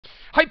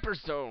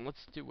Hyperzone!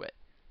 Let's do it.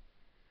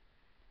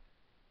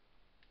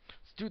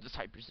 Let's do this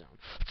hyperzone.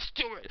 Let's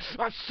do it!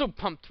 I'm so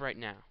pumped right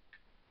now.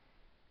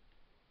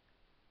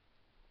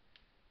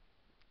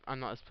 I'm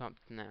not as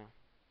pumped now.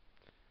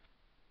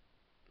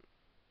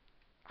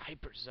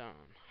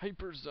 Hyperzone.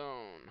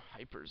 Hyperzone.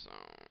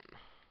 Hyperzone.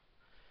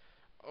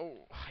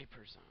 Oh,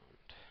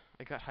 hyperzoned.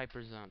 I got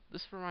hyperzoned.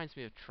 This reminds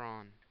me of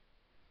Tron.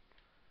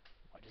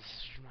 Why does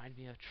this remind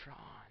me of Tron?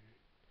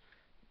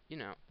 You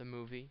know, the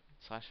movie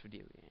slash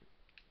video game.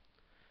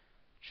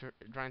 It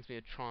reminds me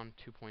of Tron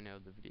 2.0,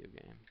 the video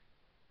game.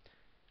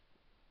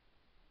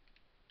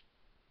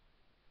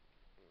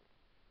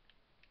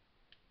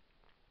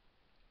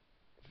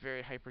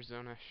 Very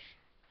hyperzonish.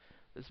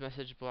 This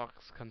message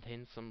box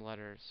contains some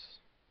letters.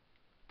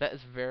 That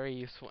is very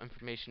useful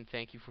information.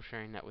 Thank you for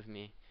sharing that with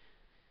me.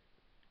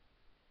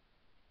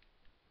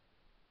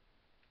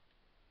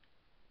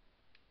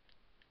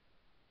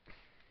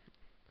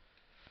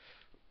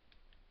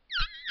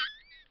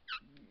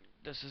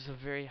 This is a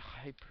very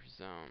hyper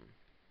zone.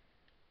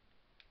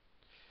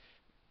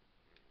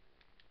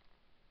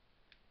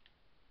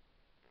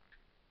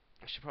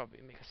 I should probably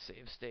make a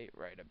save state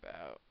right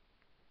about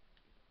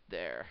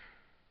there.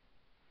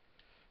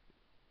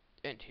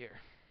 And here.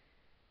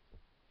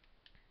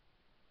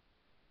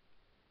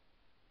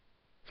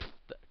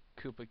 The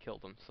Koopa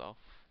killed himself.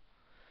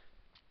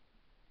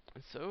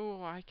 And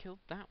so I killed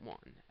that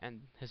one,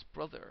 and his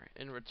brother,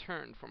 in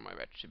return for my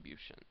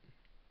retribution.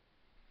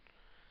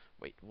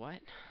 Wait,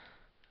 what?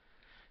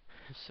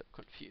 I'm so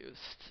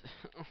confused.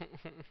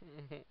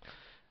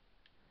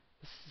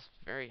 This is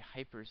very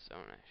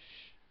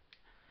hyperzonish.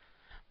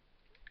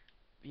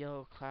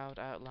 Yellow cloud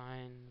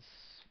outlines,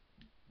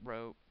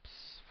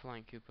 ropes,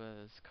 flying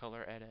Koopas,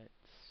 color edits.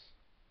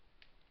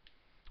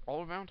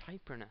 All around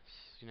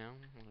hyperness, you know?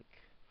 Like,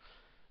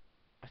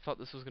 I thought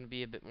this was going to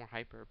be a bit more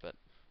hyper, but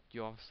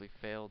you obviously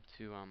failed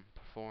to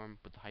perform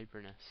with the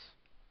hyperness.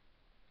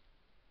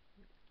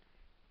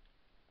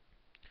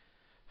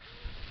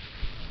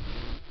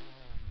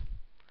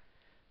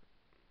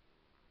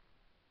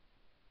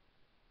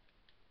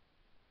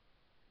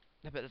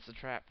 I bet it's a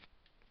trap.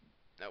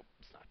 Nope,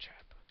 it's not a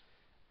trap.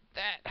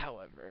 That,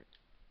 however,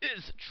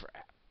 is a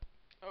trap.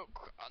 Oh,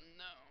 God,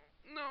 no.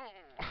 No.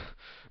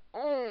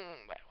 Oh,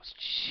 that was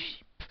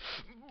cheap.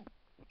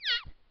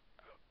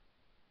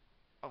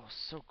 Oh,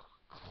 so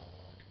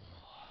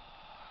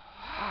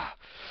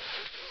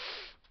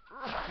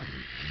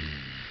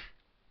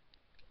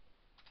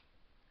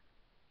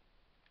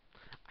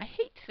I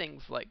hate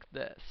things like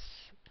this.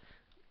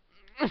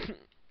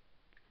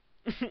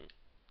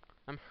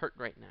 I'm hurt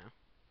right now.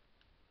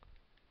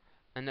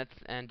 And that's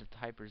the end of the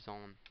hyper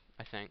zone,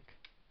 I think.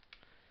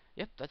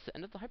 Yep, that's the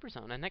end of the hyper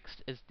zone. And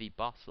next is the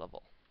boss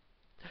level.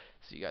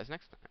 See you guys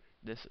next time.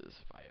 This is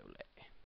Violet.